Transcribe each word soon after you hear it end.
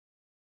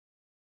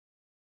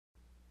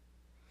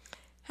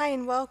Hi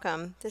and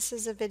welcome. This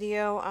is a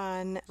video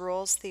on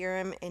Rolle's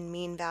theorem and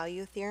mean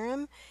value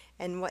theorem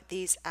and what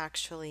these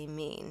actually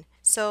mean.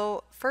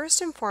 So first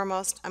and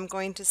foremost, I'm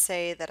going to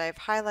say that I've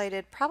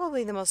highlighted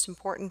probably the most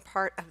important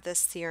part of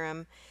this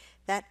theorem,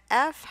 that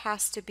f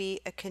has to be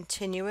a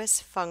continuous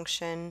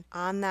function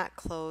on that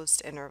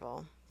closed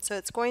interval. So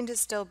it's going to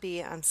still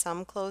be on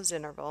some closed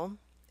interval,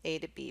 a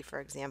to b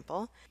for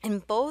example. In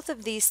both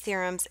of these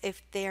theorems,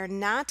 if they are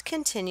not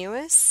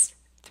continuous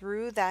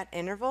through that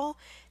interval,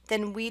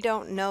 then we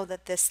don't know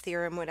that this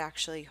theorem would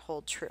actually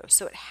hold true.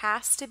 So it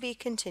has to be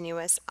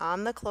continuous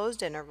on the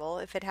closed interval.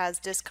 If it has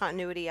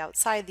discontinuity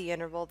outside the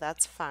interval,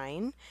 that's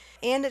fine.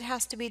 And it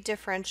has to be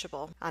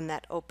differentiable on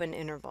that open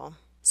interval.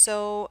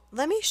 So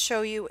let me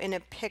show you in a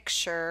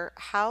picture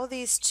how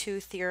these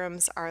two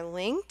theorems are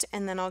linked,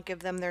 and then I'll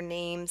give them their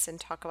names and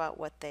talk about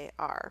what they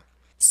are.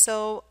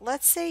 So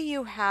let's say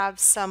you have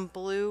some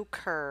blue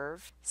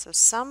curve, so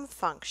some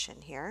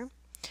function here,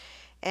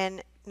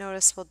 and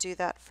notice we'll do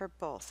that for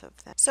both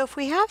of them. So if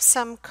we have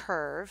some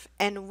curve,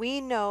 and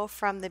we know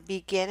from the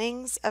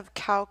beginnings of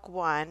Calc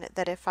 1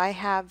 that if I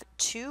have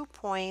 2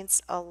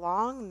 points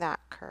along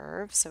that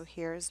curve, so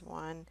here's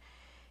one,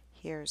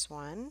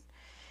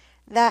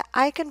 that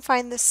I can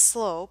find the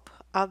slope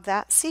of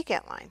that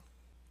secant line.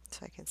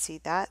 So I can see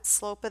that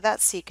slope of that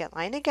secant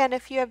line. Again,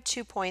 if you have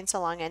 2 points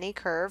along any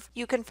curve,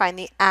 you can find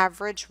the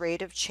average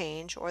rate of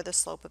change or the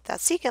slope of that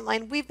secant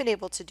line. We've been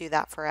able to do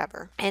that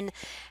forever. And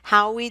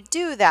how we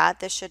do that,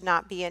 this should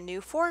not be a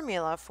new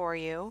formula for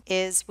you,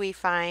 is we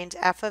find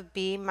f of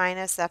b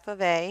minus f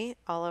of a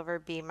all over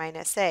b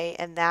minus a,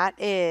 and that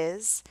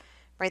is,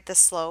 right, the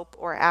slope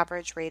or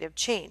average rate of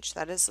change.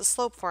 That is the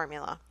slope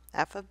formula.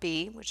 F of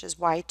b, which is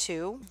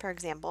y2, for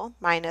example,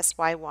 minus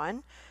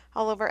y1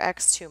 all over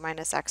x2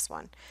 minus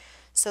x1.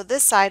 So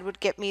this side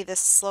would get me the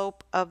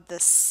slope of the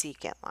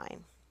secant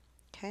line.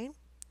 Okay?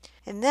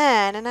 And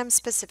then, and I'm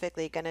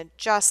specifically going to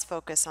just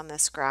focus on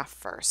this graph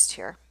first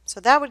here. So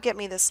that would get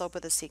me the slope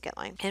of the secant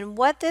line. And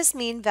what this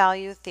mean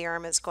value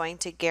theorem is going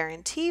to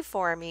guarantee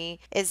for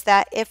me is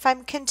that if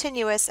I'm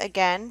continuous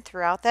again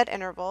throughout that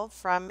interval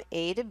from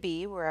a to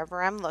b,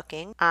 wherever I'm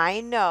looking,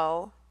 I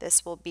know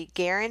this will be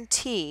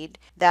guaranteed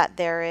that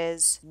there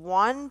is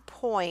one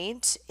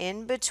point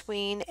in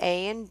between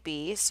a and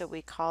b, so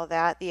we call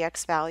that the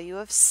x value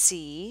of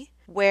c,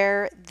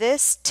 where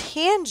this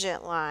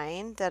tangent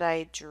line that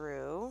I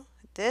drew,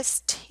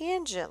 this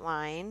tangent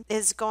line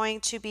is going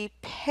to be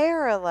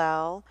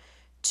parallel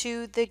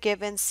to the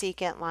given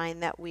secant line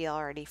that we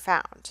already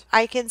found.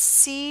 I can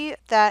see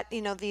that,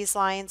 these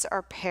lines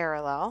are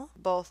parallel,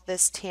 both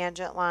this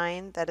tangent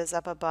line that is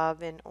up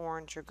above in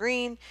orange or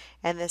green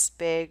and this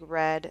big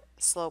red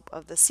slope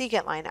of the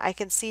secant line. I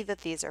can see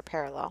that these are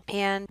parallel.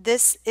 And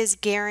this is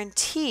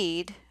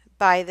guaranteed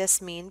by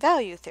this mean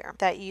value theorem,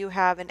 that you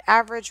have an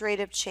average rate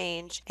of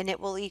change and it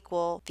will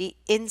equal the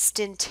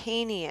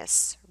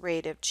instantaneous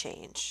rate of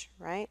change,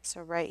 right?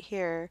 So right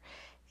here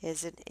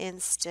is an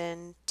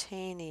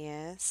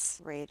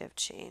instantaneous rate of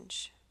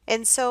change.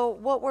 And so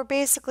what we're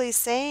basically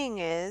saying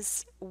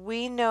is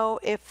we know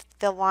if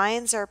the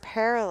lines are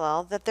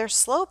parallel that their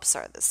slopes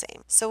are the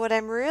same. So what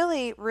I'm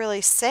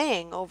really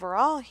saying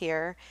overall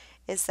here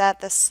is that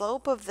the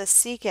slope of the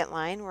secant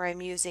line, where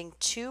I'm using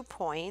 2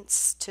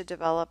 points to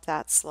develop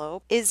that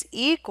slope, is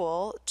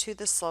equal to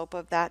the slope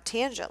of that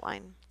tangent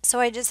line. So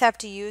I just have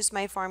to use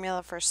my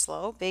formula for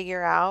slope,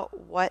 figure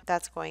out what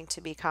that's going to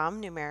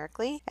become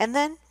numerically, and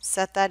then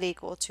set that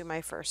equal to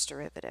my first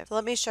derivative. So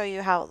let me show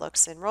you how it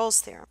looks in Rolle's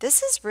theorem.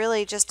 This is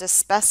really just a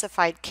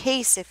specified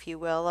case, if you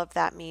will, of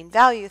that mean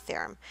value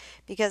theorem.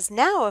 Because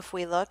now if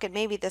we look, and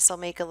maybe this will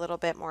make a little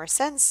bit more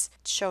sense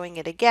showing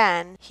it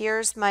again,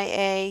 here's my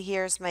a,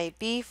 here's my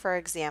b, for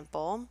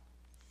example.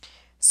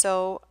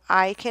 So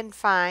I can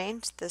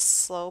find the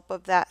slope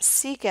of that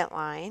secant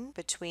line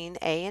between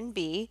a and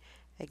b.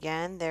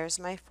 Again, there's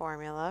my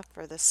formula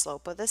for the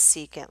slope of the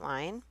secant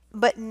line.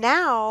 But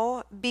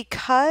now,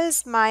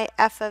 because my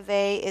f of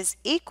a is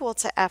equal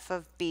to f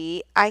of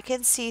b, I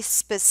can see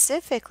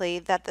specifically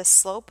that the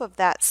slope of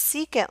that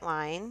secant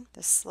line,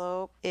 the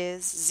slope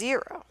is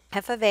 0.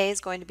 F of a is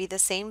going to be the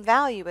same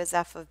value as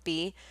f of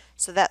b,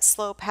 so that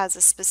slope has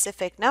a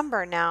specific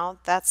number now,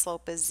 that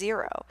slope is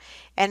 0.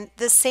 And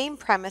the same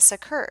premise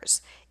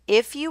occurs.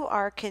 If you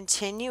are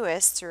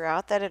continuous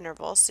throughout that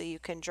interval, so you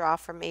can draw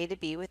from a to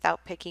b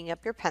without picking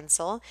up your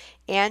pencil,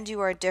 and you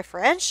are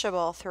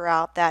differentiable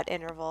throughout that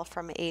interval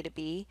from a to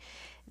b,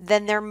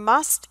 then there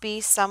must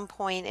be some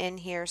point in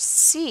here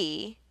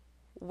c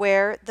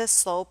where the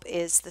slope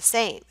is the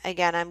same.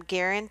 Again, I'm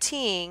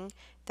guaranteeing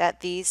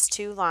that these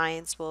two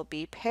lines will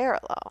be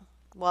parallel.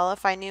 Well,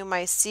 if I knew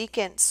my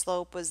secant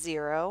slope was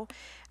 0,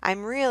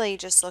 I'm really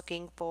just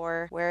looking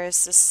for where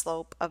is the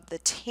slope of the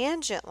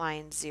tangent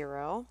line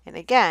 0. And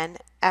again,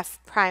 f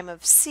prime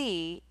of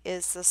c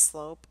is the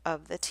slope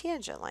of the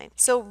tangent line.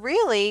 So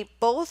really,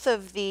 both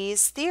of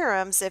these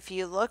theorems, if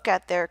you look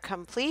at their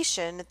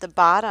completion at the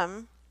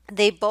bottom,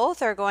 they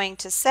both are going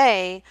to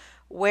say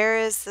where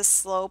is the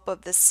slope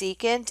of the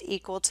secant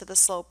equal to the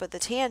slope of the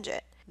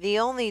tangent. The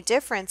only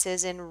difference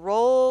is in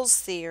Rolle's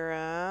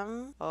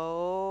theorem,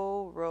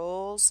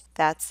 Rolle's,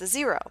 that's the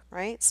 0,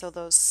 right? So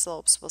those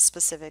slopes will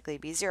specifically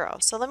be 0.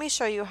 So let me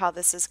show you how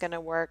this is going to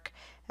work.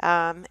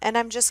 And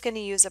I'm just going to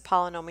use a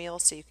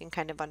polynomial so you can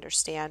kind of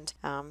understand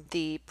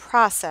the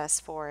process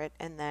for it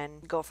and then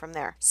go from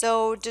there.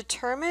 So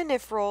determine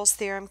if Rolle's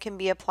theorem can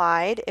be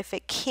applied. If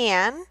it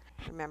can,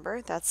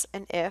 remember that's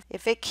an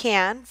if it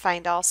can,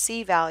 find all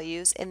C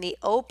values in the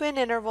open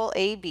interval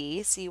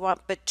AB, so you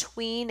want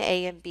between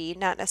A and B,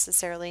 not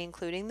necessarily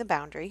including the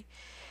boundary,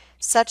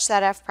 such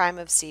that f prime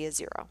of C is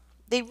 0.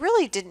 They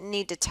really didn't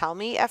need to tell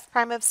me f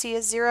prime of C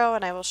is 0,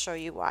 and I will show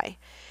you why.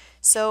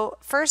 So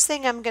first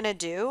thing I'm going to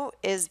do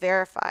is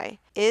verify,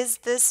 is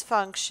this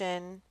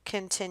function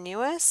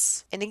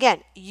continuous? And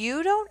again,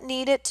 you don't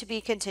need it to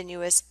be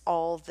continuous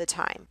all the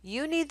time.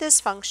 You need this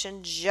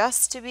function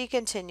just to be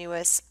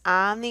continuous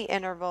on the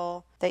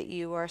interval that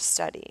you are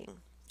studying.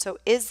 So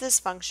is this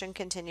function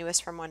continuous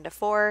from 1 to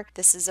 4?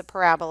 This is a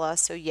parabola,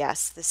 so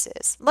yes, this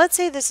is. Let's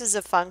say this is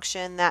a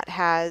function that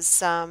has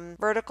some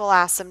vertical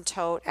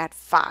asymptote at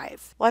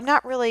 5. Well, I'm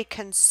not really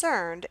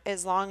concerned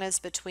as long as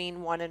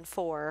between 1 and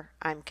 4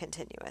 I'm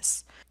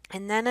continuous.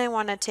 And then I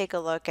want to take a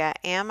look at,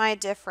 am I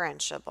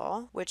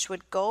differentiable, which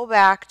would go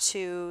back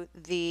to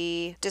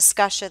the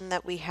discussion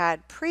that we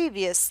had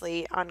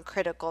previously on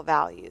critical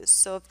values.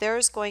 So if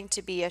there's going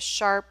to be a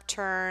sharp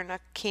turn, a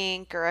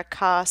kink, or a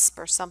cusp,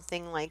 or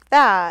something like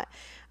that,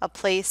 a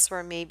place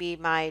where maybe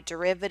my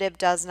derivative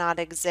does not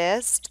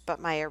exist, but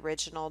my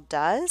original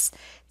does,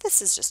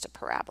 this is just a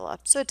parabola,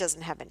 so it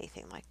doesn't have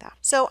anything like that.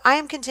 So I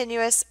am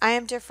continuous, I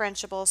am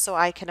differentiable, so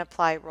I can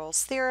apply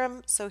Rolle's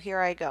theorem, so here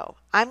I go.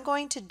 I'm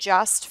going to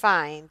just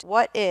find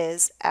what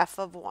is f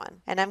of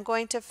 1, and I'm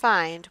going to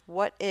find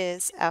what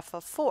is f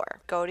of 4.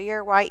 Go to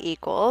your y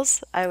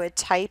equals, I would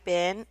type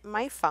in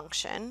my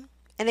function,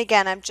 and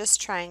again, I'm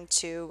just trying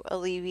to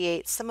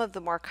alleviate some of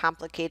the more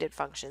complicated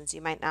functions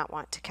you might not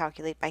want to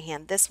calculate by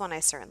hand. This one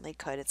I certainly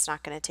could. It's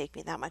not going to take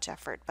me that much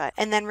effort.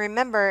 And then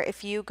remember,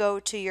 if you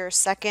go to your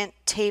second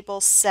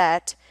table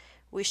set,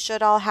 we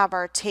should all have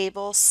our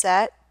table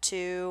set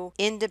to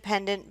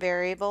independent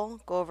variable.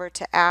 Go over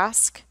to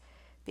ask,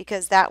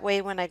 because that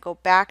way when I go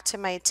back to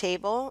my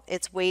table,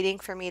 it's waiting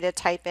for me to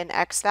type in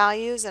x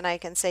values, and I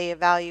can say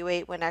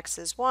evaluate when x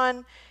is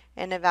 1,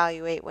 and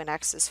evaluate when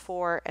x is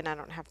 4, and I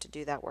don't have to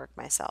do that work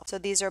myself. So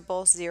these are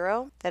both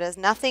 0. That has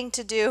nothing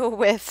to do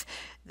with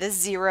the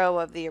 0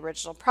 of the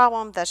original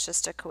problem. That's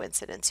just a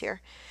coincidence here.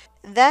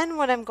 Then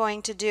what I'm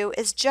going to do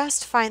is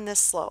just find the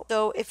slope.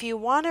 So if you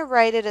want to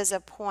write it as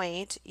a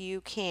point, you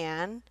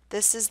can.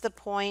 This is the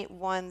point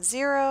 1,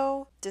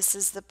 0. This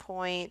is the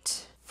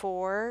point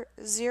 4,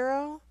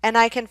 0. And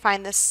I can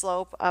find the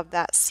slope of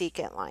that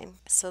secant line.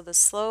 So the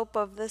slope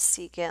of the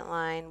secant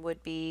line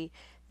would be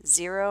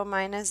 0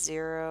 minus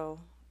 0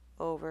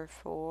 over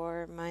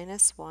 4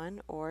 minus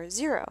 1, or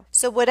 0.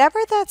 So whatever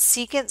that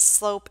secant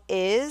slope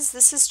is,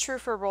 this is true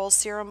for Rolle's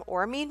theorem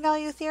or mean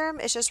value theorem.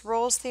 It's just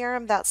Rolle's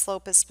theorem, that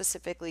slope is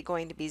specifically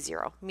going to be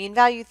 0. Mean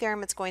value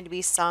theorem, it's going to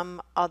be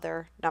some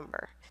other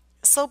number.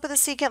 Slope of the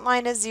secant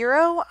line is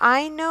 0.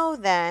 I know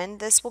then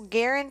this will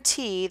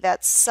guarantee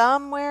that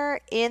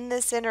somewhere in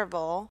this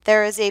interval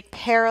there is a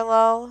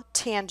parallel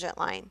tangent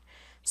line.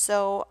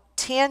 So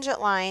tangent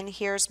line,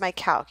 here's my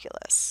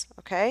calculus,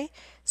 okay?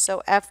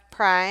 So f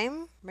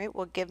prime, right,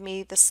 will give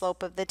me the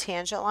slope of the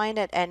tangent line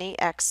at any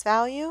x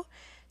value.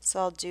 So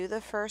I'll do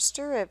the first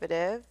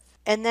derivative.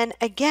 And then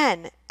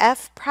again,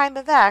 f prime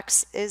of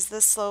x is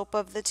the slope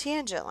of the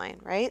tangent line,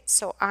 right?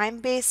 So I'm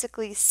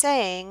basically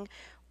saying,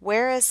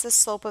 where is the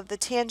slope of the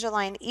tangent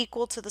line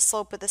equal to the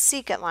slope of the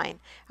secant line?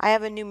 I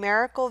have a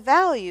numerical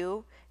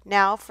value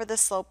now for the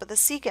slope of the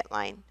secant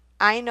line.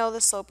 I know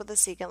the slope of the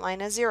secant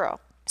line is 0.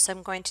 So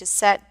I'm going to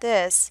set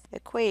this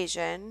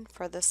equation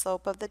for the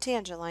slope of the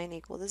tangent line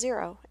equal to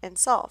 0 and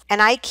solve. And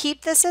I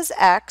keep this as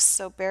x,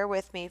 so bear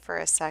with me for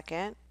a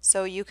second.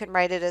 So you can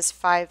write it as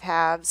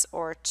 5/2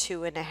 or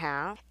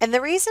 2.5. And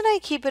the reason I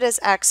keep it as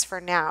x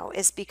for now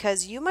is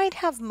because you might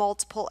have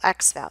multiple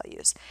x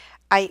values.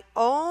 I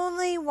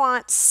only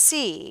want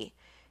C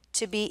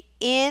to be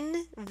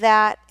in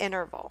that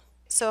interval.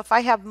 So if I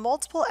have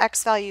multiple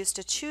x values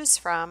to choose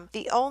from,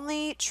 the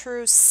only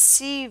true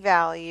C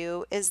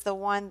value is the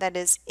one that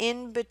is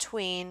in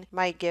between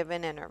my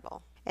given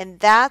interval. And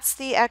that's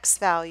the x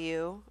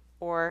value,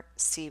 or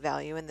C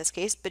value in this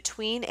case,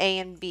 between A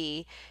and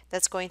B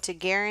that's going to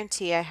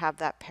guarantee I have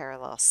that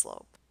parallel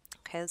slope.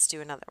 Okay, let's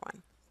do another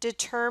one.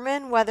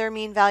 Determine whether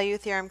mean value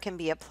theorem can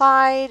be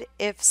applied.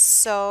 If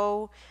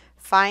so,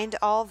 find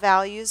all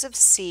values of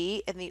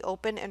C in the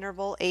open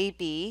interval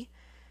AB,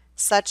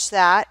 such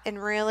that,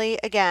 and really,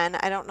 again,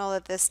 I don't know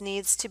that this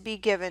needs to be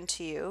given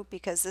to you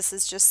because this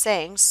is just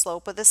saying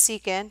slope of the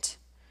secant,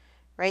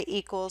 right,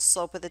 equals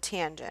slope of the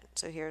tangent.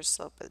 So here's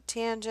slope of the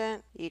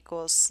tangent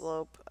equals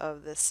slope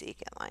of the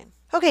secant line.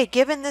 Okay,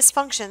 given this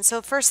function,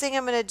 so first thing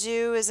I'm going to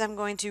do is I'm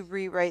going to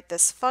rewrite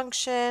this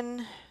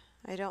function.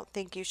 I don't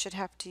think you should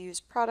have to use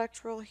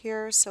product rule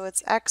here, so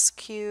it's x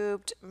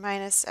cubed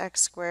minus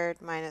x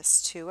squared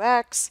minus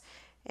 2x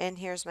and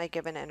here's my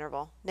given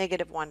interval,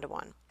 -1 to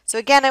 1. So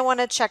again, I want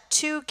to check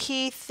two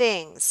key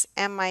things.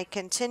 Am I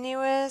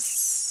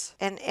continuous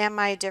and am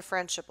I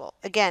differentiable?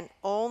 Again,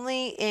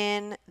 only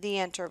in the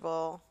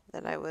interval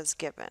that I was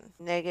given,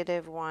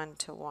 -1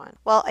 to 1.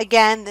 Well,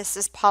 again, this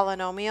is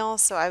polynomial,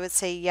 so I would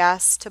say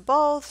yes to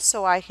both,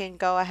 so I can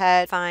go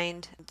ahead and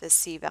find the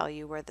C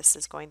value where this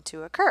is going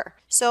to occur.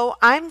 So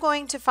I'm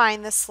going to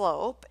find the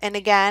slope, and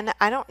again,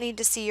 I don't need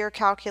to see your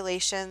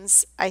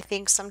calculations. I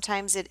think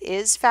sometimes it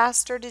is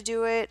faster to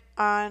do it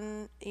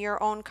on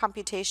your own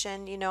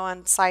computation,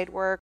 on side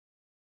work.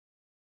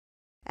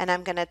 And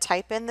I'm going to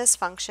type in this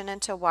function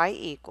into y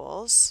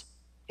equals.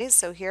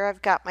 So here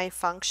I've got my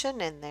function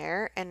in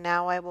there, and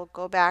now I will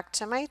go back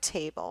to my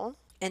table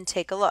and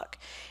take a look.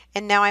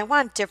 And now I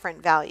want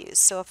different values.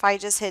 So if I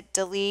just hit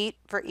delete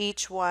for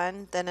each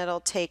one, then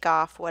it'll take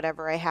off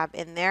whatever I have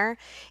in there.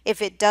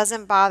 If it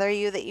doesn't bother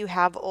you that you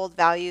have old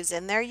values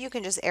in there, you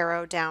can just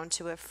arrow down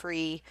to a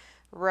free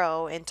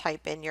row and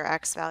type in your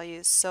x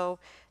values. So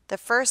the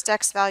first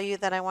x value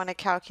that I want to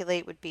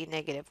calculate would be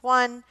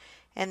 -1,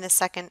 and the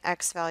second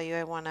x value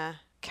I want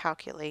to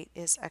calculate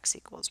is x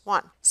equals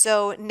 1.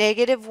 So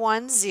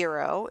 -1,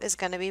 0 is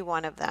going to be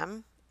one of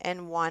them,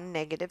 and 1,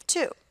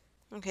 -2.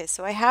 Okay,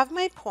 so I have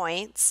my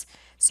points,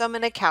 so I'm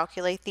going to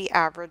calculate the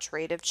average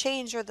rate of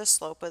change, or the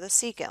slope of the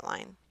secant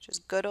line, which is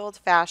good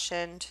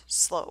old-fashioned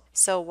slope.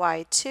 So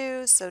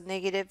y2, so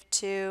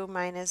 -2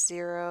 minus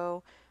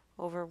 0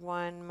 over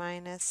 1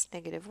 minus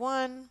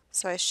 -1.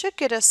 So I should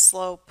get a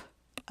slope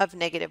of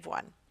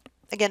 -1.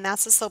 Again,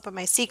 that's the slope of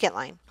my secant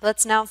line.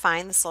 Let's now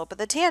find the slope of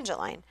the tangent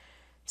line.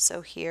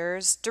 So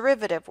here's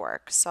derivative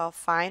work. So I'll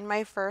find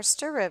my first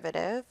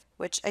derivative,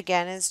 which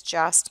again is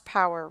just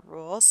power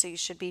rule. So you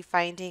should be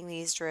finding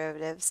these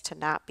derivatives to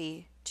not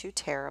be too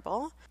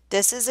terrible.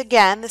 This is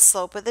again the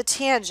slope of the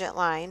tangent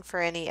line for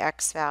any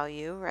x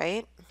value,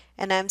 right?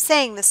 And I'm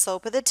saying the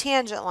slope of the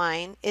tangent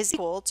line is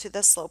equal to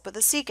the slope of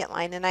the secant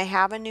line. And I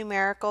have a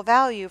numerical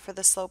value for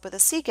the slope of the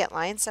secant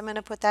line, so I'm going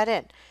to put that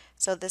in.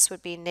 So this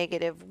would be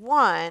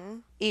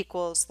 -1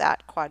 equals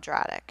that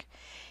quadratic.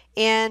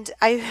 And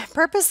I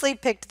purposely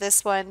picked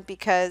this one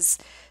because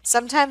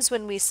sometimes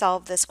when we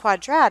solve this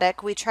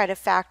quadratic, we try to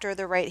factor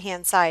the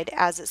right-hand side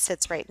as it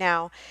sits right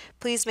now.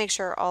 Please make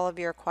sure all of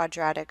your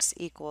quadratics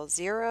equal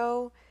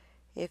 0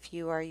 if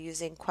you are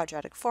using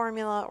quadratic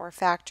formula or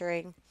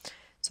factoring.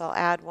 So I'll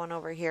add 1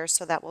 over here,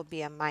 so that will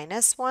be a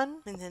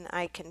 -1. And then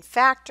I can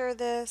factor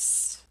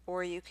this,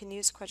 or you can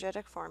use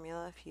quadratic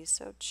formula if you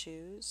so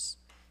choose.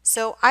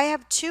 So I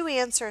have two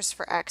answers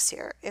for x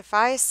here. If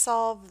I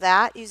solve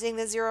that using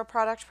the zero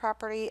product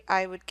property,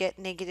 I would get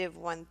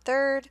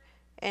 -1/3.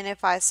 And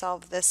if I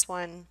solve this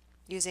one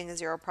using the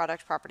zero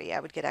product property, I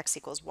would get x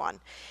equals 1.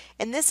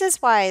 And this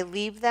is why I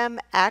leave them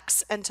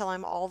x until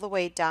I'm all the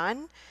way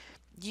done.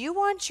 You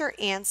want your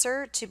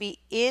answer to be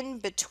in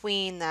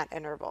between that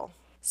interval.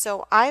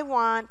 So I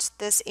want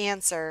this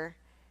answer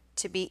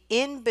to be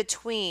in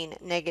between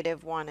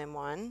 -1 and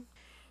 1.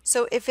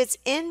 So if it's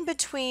in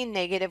between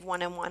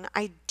 -1 and 1,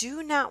 I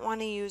do not want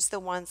to use the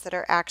ones that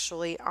are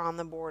actually on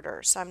the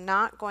border. So I'm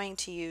not going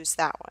to use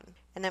that one.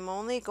 And I'm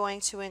only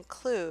going to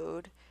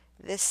include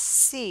this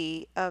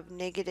C of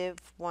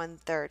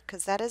 -1/3,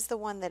 because that is the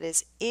one that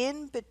is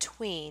in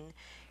between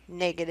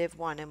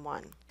 -1 and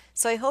 1.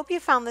 So I hope you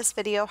found this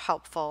video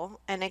helpful,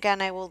 and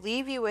again I will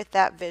leave you with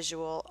that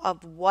visual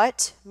of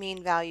what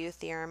mean value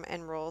theorem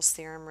and Rolle's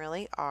theorem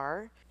really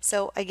are.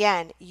 So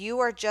again, you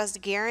are just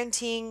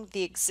guaranteeing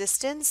the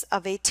existence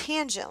of a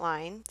tangent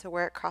line to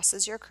where it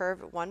crosses your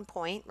curve at one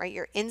point, right,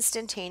 your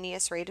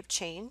instantaneous rate of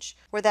change,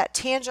 where that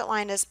tangent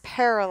line is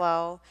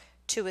parallel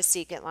to a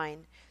secant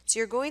line. So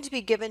you're going to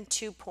be given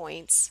 2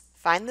 points.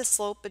 Find the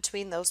slope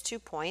between those 2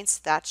 points,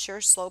 that's your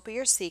slope of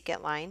your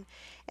secant line,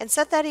 and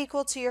set that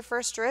equal to your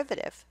first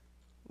derivative,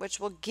 which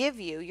will give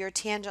you your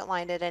tangent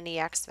line at any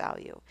x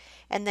value.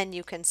 And then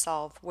you can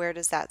solve where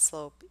does that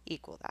slope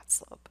equal that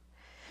slope.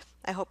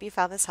 I hope you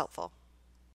found this helpful.